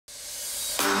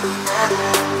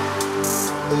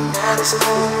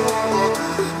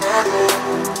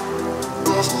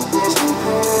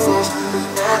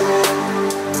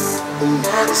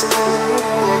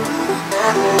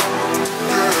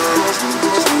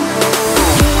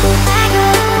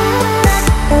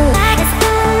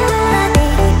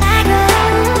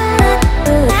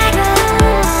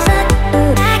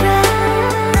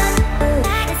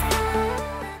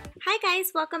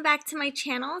Welcome back to my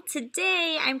channel.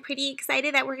 Today I'm pretty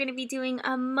excited that we're going to be doing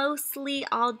a mostly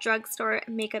all drugstore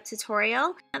makeup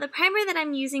tutorial. Now the primer that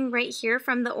I'm using right here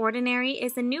from The Ordinary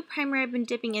is a new primer I've been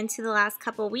dipping into the last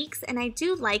couple weeks, and I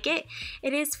do like it.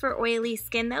 It is for oily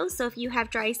skin though, so if you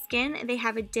have dry skin, they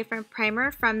have a different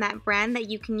primer from that brand that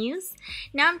you can use.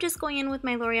 Now I'm just going in with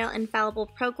my L'Oreal Infallible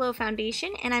Pro Glow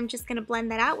foundation, and I'm just going to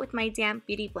blend that out with my damp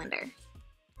beauty blender.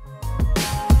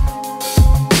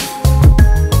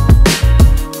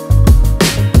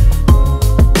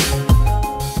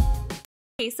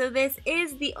 So this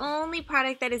is the only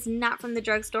product that is not from the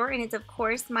drugstore, and it's of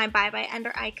course my Bye Bye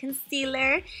Under Eye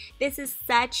Concealer. This is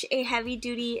such a heavy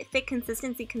duty, thick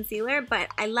consistency concealer, but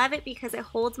I love it because it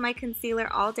holds my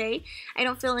concealer all day. I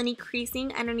don't feel any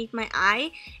creasing underneath my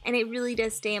eye, and it really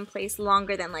does stay in place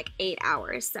longer than like 8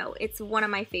 hours, so it's one of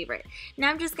my favorite. Now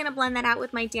I'm just going to blend that out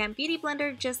with my damp beauty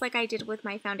blender just like I did with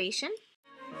my foundation.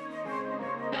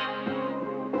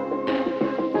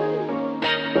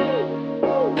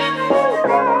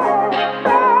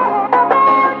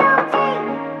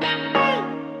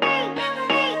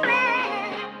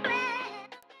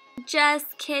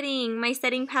 Just kidding. My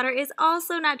setting powder is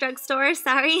also not drugstore,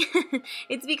 sorry.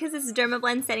 It's because this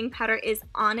Dermablend setting powder is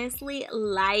honestly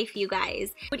life, you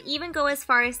guys. I would even go as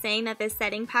far as saying that this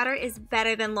setting powder is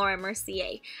better than Laura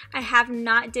Mercier. I have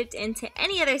not dipped into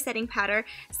any other setting powder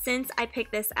since I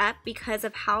picked this up because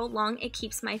of how long it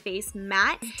keeps my face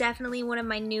matte. It's definitely one of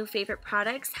my new favorite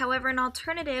products. However, an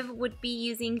alternative would be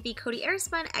using the Coty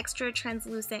Airspun Extra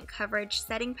Translucent Coverage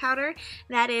Setting Powder.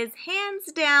 That is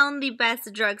hands down the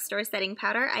best drugstore setting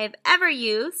powder I have ever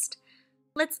used.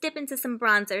 Let's dip into some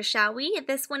bronzer, shall we?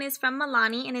 This one is from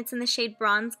Milani and it's in the shade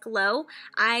Bronze Glow.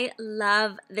 I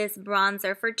love this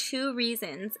bronzer for two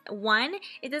reasons. One,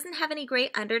 it doesn't have any gray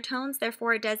undertones,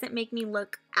 therefore it doesn't make me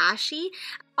look ashy.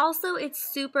 Also, it's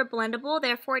super blendable,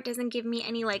 therefore it doesn't give me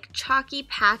any like chalky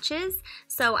patches.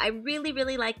 So I really,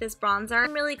 really like this bronzer.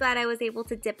 I'm really glad I was able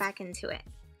to dip back into it.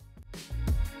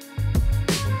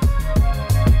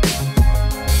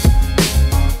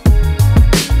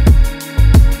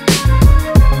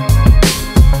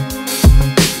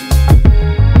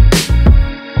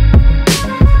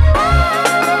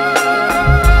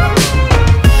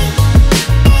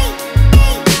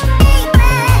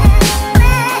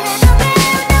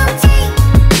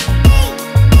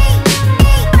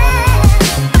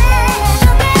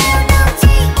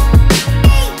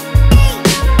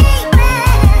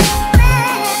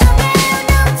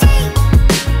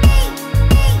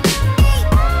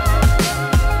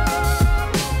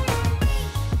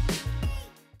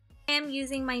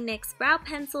 Using my NYX brow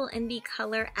pencil in the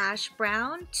color Ash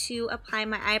Brown to apply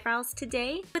my eyebrows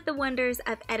today. With the wonders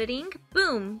of editing,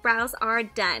 boom, brows are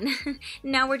done.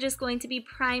 Now we're just going to be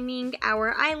priming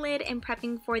our eyelid and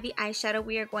prepping for the eyeshadow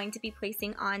we are going to be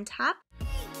placing on top.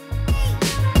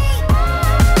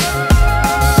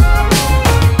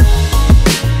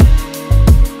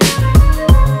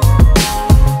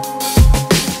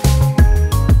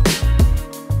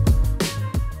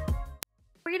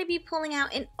 Pulling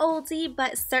out an oldie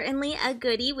but certainly a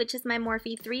goodie, which is my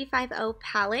Morphe 350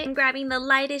 palette. I'm grabbing the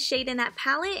lightest shade in that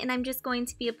palette and I'm just going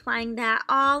to be applying that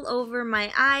all over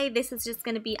my eye. This is just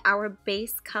going to be our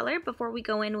base color before we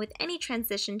go in with any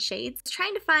transition shades. I was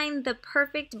trying to find the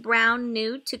perfect brown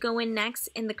nude to go in next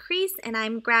in the crease, and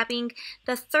I'm grabbing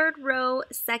the third row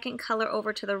second color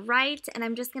over to the right, and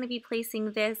I'm just going to be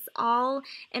placing this all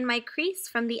in my crease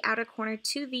from the outer corner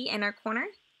to the inner corner.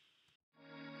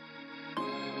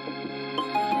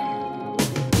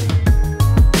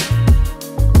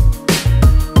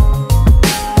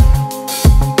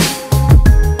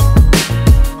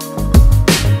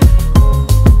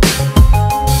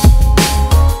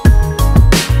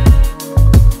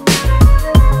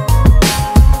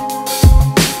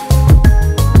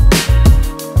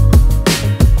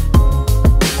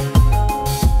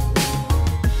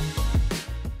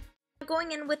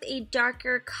 Going in with a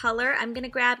darker color, I'm going to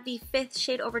grab the fifth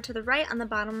shade over to the right on the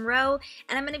bottom row,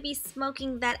 and I'm going to be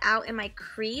smoking that out in my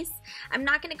crease. I'm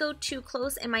not going to go too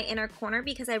close in my inner corner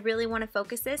because I really want to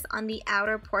focus this on the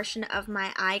outer portion of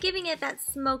my eye, giving it that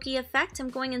smoky effect. I'm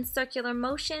going in circular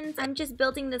motions. I'm just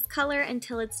building this color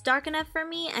until it's dark enough for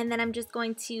me, and then I'm just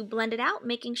going to blend it out,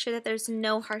 making sure that there's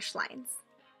no harsh lines.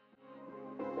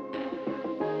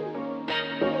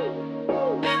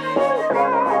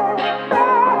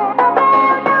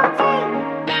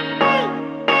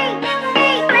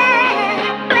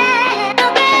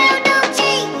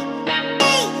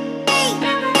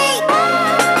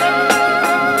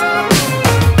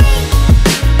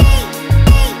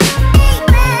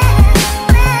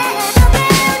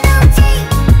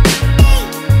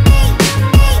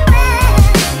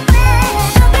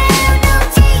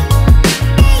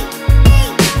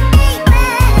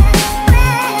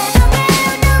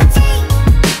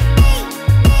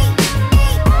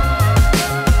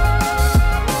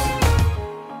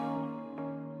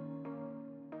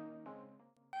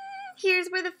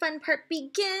 where the fun part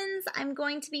begins. I'm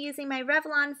going to be using my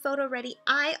Revlon Photo Ready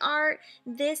Eye Art.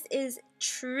 This is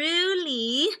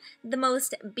truly the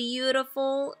most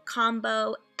beautiful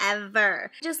combo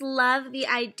ever. I just love the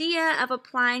idea of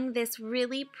applying this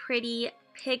really pretty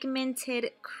pigmented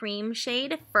cream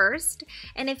shade first,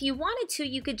 and if you wanted to,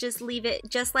 you could just leave it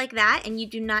just like that and you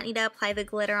do not need to apply the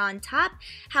glitter on top.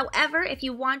 However, if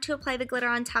you want to apply the glitter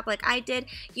on top like I did,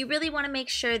 you really want to make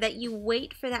sure that you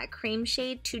wait for that cream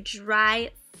shade to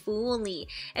dry fully.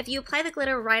 If you apply the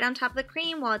glitter right on top of the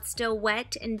cream while it's still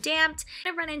wet and damped,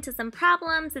 you're going to run into some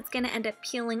problems. It's going to end up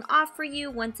peeling off for you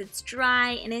once it's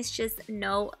dry, and it's just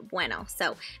no bueno.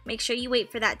 So make sure you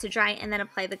wait for that to dry and then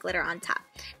apply the glitter on top.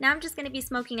 Now I'm just going to be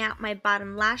smoking out my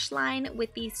bottom lash line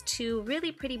with these two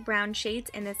really pretty brown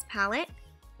shades in this palette.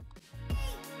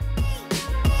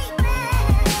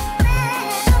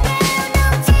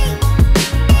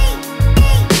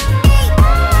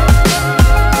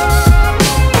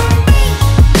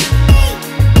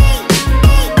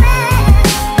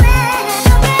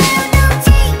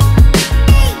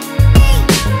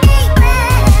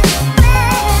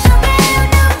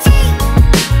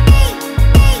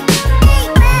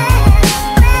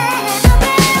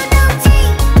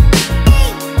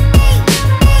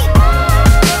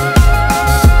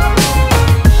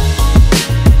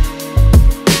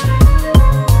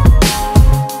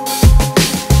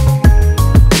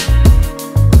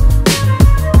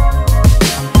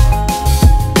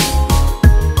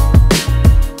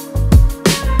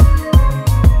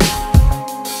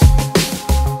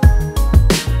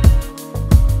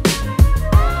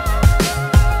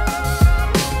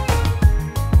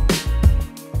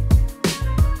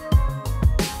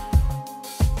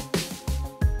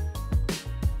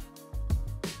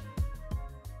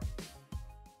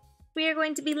 We are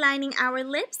going to be lining our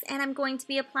lips, and I'm going to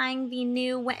be applying the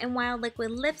new Wet n Wild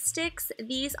liquid lipsticks.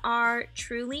 These are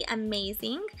truly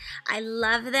amazing. I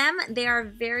love them. They are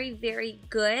very, very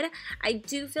good. I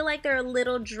do feel like they're a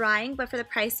little drying, but for the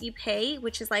price you pay,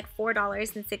 which is like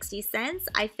 $4.60,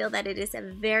 I feel that it is a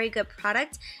very good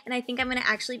product, and I think I'm going to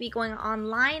actually be going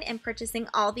online and purchasing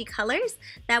all the colors.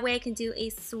 That way I can do a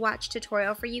swatch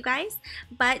tutorial for you guys.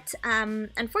 But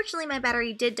unfortunately my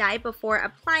battery did die before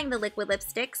applying the liquid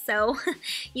lipstick, so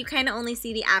you kind of only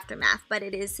see the aftermath, but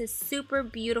it is a super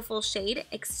beautiful shade,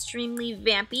 extremely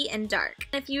vampy and dark.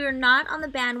 If you're not on the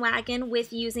bandwagon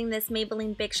with using this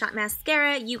Maybelline Big Shot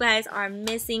mascara, you guys are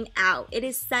missing out. It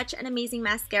is such an amazing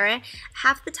mascara.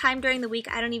 Half the time during the week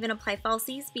I don't even apply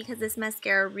falsies because this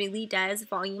mascara really does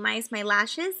volumize my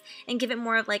lashes and give it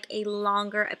more of like a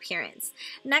longer appearance.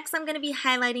 Next I'm going to be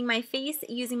highlighting my face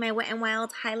using my Wet n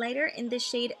Wild highlighter in the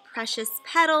shade Precious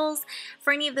Petals.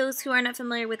 For any of those who are not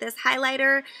familiar with this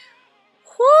highlighter,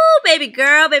 whoo, baby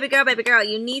girl, baby girl, baby girl,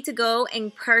 you need to go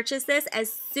and purchase this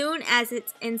as soon as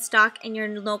it's in stock in your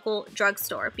local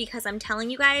drugstore, because I'm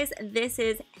telling you guys, this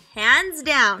is hands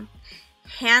down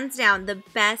the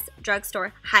best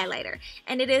drugstore highlighter,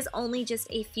 and it is only just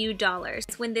a few dollars.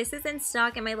 When this is in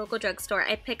stock in my local drugstore,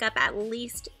 I pick up at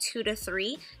least 2 to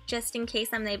 3 just in case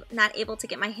I'm not able to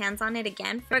get my hands on it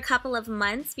again for a couple of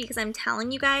months, because I'm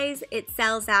telling you guys, it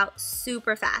sells out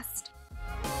super fast.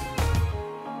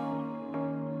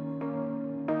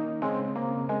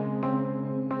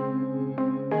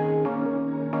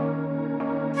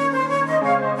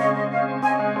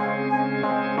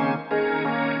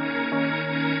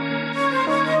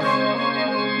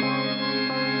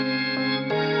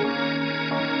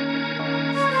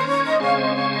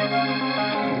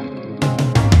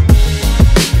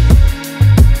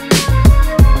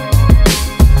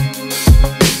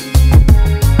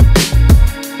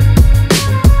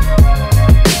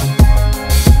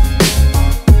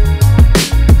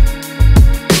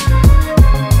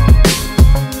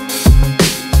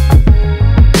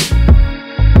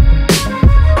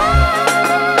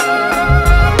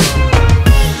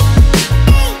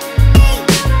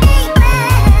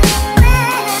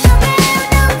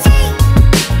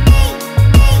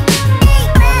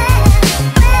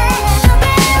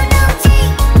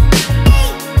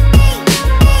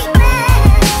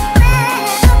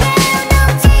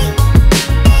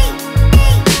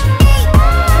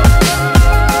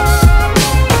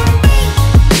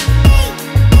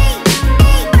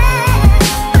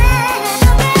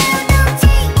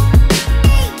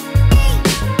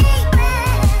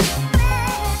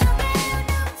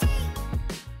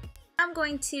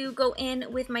 To go in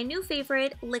with my new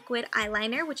favorite liquid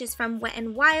eyeliner, which is from Wet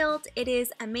n Wild. It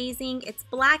is amazing. It's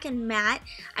black and matte.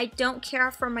 I don't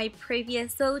care for my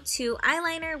previous go-to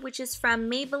eyeliner, which is from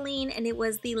Maybelline, and it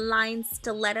was the Line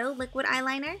Stiletto liquid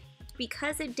eyeliner.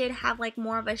 because it did have like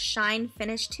more of a shine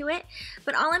finish to it.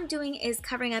 But all I'm doing is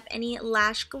covering up any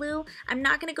lash glue. I'm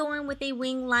not going to go in with a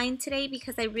wing line today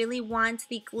because I really want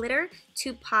the glitter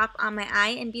to pop on my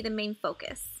eye and be the main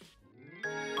focus.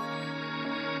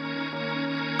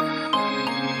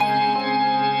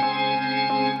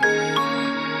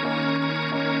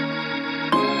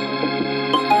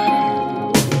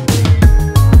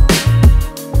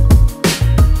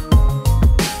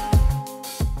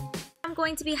 I'm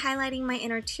going to be highlighting my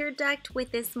inner tear duct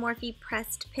with this Morphe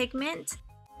pressed pigment.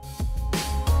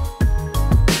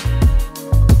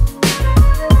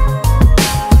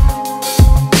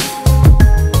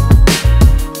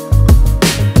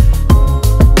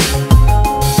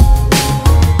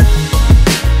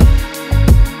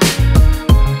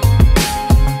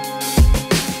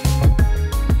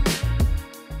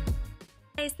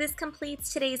 This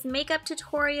completes today's makeup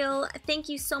tutorial. Thank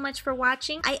you so much for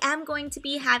watching. I am going to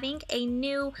be having a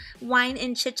new Wine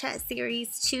and Chit Chat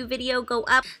Series 2 video go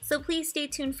up, so please stay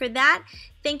tuned for that.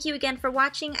 Thank you again for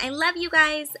watching. I love you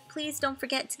guys. Please don't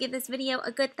forget to give this video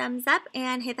a good thumbs up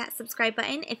and hit that subscribe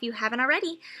button if you haven't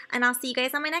already. And I'll see you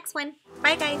guys on my next one.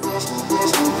 Bye guys.